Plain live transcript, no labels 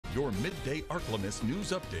your Midday Ark-La-Miss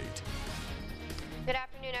news update. Good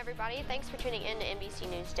afternoon, everybody. Thanks for tuning in to NBC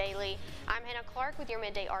News Daily. I'm Hannah Clark with your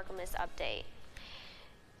Midday Ark-La-Miss update.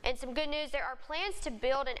 And some good news, there are plans to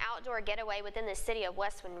build an outdoor getaway within the city of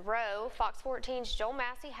West Monroe. Fox 14's Joel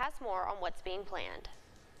Massey has more on what's being planned.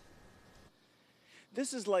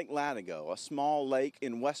 This is Lake Latigo, a small lake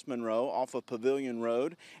in West Monroe off of Pavilion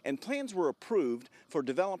Road, and plans were approved for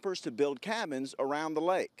developers to build cabins around the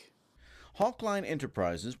lake. Hawkline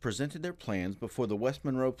Enterprises presented their plans before the West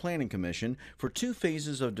Monroe Planning Commission for 2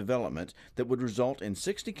 phases of development that would result in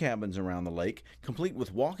 60 cabins around the lake, complete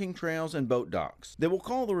with walking trails and boat docks. They will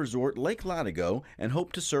call the resort Lake Latigo and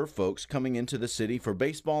hope to serve folks coming into the city for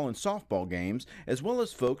baseball and softball games, as well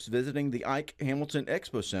as folks visiting the Ike Hamilton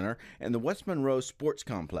Expo Center and the West Monroe Sports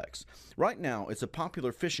Complex. Right now, it's a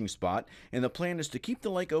popular fishing spot, and the plan is to keep the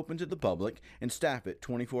lake open to the public and staff it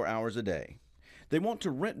 24 hours a day. They want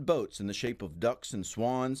to rent boats in the shape of ducks and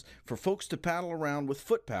swans for folks to paddle around with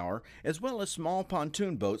foot power, as well as small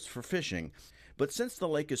pontoon boats for fishing. But since the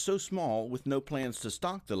lake is so small, with no plans to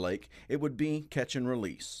stock the lake, it would be catch and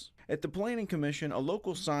release. At the Planning Commission, a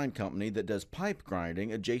local sign company that does pipe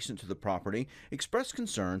grinding adjacent to the property expressed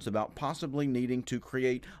concerns about possibly needing to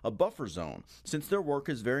create a buffer zone since their work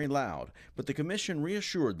is very loud, but the commission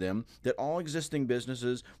reassured them that all existing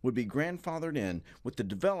businesses would be grandfathered in, with the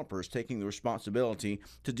developers taking the responsibility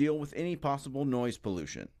to deal with any possible noise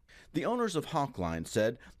pollution. The owners of Hawkline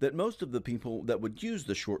said that most of the people that would use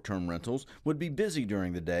the short-term rentals would be busy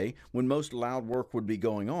during the day when most loud work would be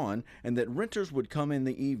going on, and that renters would come in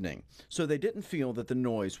the evening, so they didn't feel that the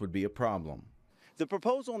noise would be a problem. The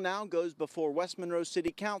proposal now goes before West Monroe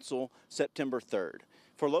City Council September 3rd.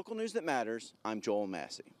 For Local News That Matters, I'm Joel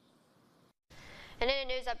Massey. And in a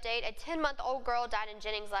news update, a 10-month-old girl died in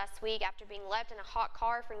Jennings last week after being left in a hot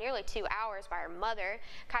car for nearly 2 hours by her mother.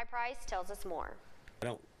 Kai Price tells us more. I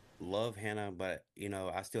don't love Hannah, but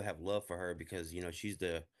I still have love for her because she's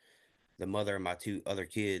the mother of my 2 other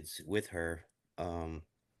kids with her. When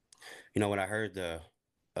I heard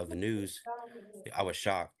of the news, I was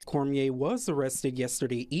shocked. Cormier was arrested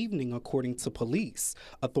yesterday evening, according to police.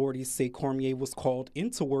 Authorities say Cormier was called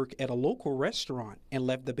into work at a local restaurant and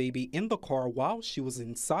left the baby in the car while she was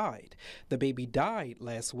inside. The baby died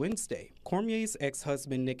last Wednesday. Cormier's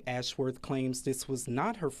ex-husband, Nick Ashworth, claims this was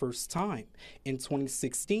not her first time. In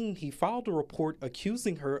 2016, he filed a report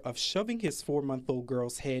accusing her of shoving his 4-month-old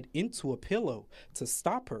girl's head into a pillow to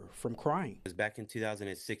stop her from crying. It was back in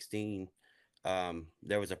 2016.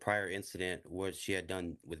 There was a prior incident what she had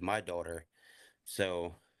done with my daughter.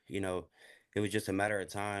 So, it was just a matter of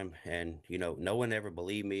time, and, no one ever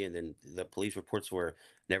believed me. And then the police reports were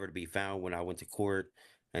never to be found when I went to court.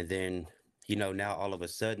 And then, now all of a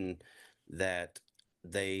sudden that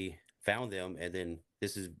they found them, and then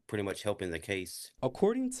this is pretty much helping the case.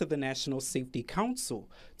 According to the National Safety Council,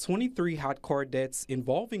 23 hot car deaths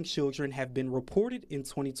involving children have been reported in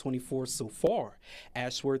 2024 so far.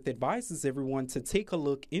 Ashworth advises everyone to take a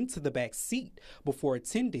look into the back seat before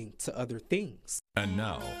attending to other things. And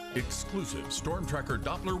now, exclusive Storm Tracker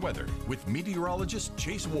Doppler weather with meteorologist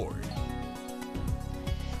Chase Ward.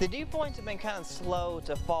 The dew points have been kind of slow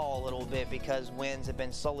to fall a little bit because winds have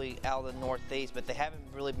been slowly out of the northeast, but they haven't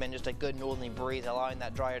really been just a good northerly breeze, allowing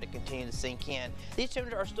that dry air to continue to sink in. These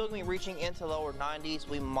temperatures are still going to be reaching into the lower 90s.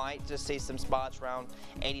 We might just see some spots around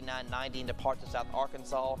 89, 90 into parts of South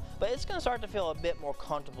Arkansas, but it's going to start to feel a bit more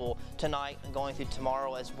comfortable tonight and going through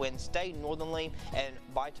tomorrow as winds stay northerly, and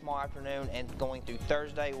by tomorrow afternoon and going through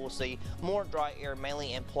Thursday, we'll see more dry air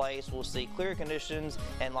mainly in place. We'll see clear conditions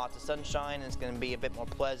and lots of sunshine, and it's going to be a bit more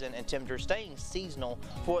pleasant, and temperatures staying seasonal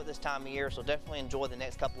for this time of year. So definitely enjoy the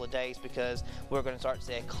next couple of days because we're going to start to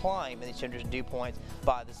see a climb in these temperatures and dew points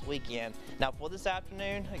by this weekend. Now for this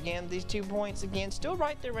afternoon, again, these 2 points again still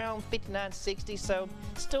right there around 59, 60, so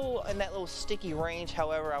still in that little sticky range.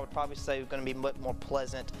 However, I would probably say it's going to be much more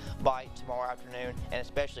pleasant by tomorrow afternoon, and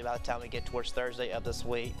especially by the time we get towards Thursday of this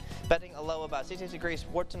week. Expecting a low of about 66 degrees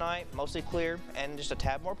for tonight, mostly clear and just a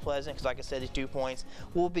tad more pleasant because, like I said, these 2 points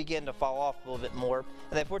will begin to fall off a little bit more.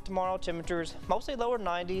 And then for tomorrow, temperatures mostly lower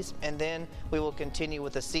 90s, and then we will continue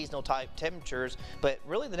with the seasonal type temperatures. But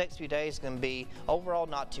really the next few days is going to be overall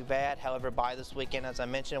not too bad. However, by this weekend, as I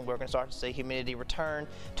mentioned, we're going to start to see humidity return.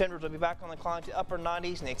 Temperatures will be back on the climb to upper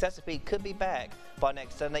 90s, and the excessive heat could be back by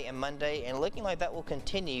next Sunday and Monday, and looking like that will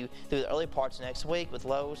continue through the early parts of next week with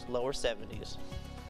lows lower 70s.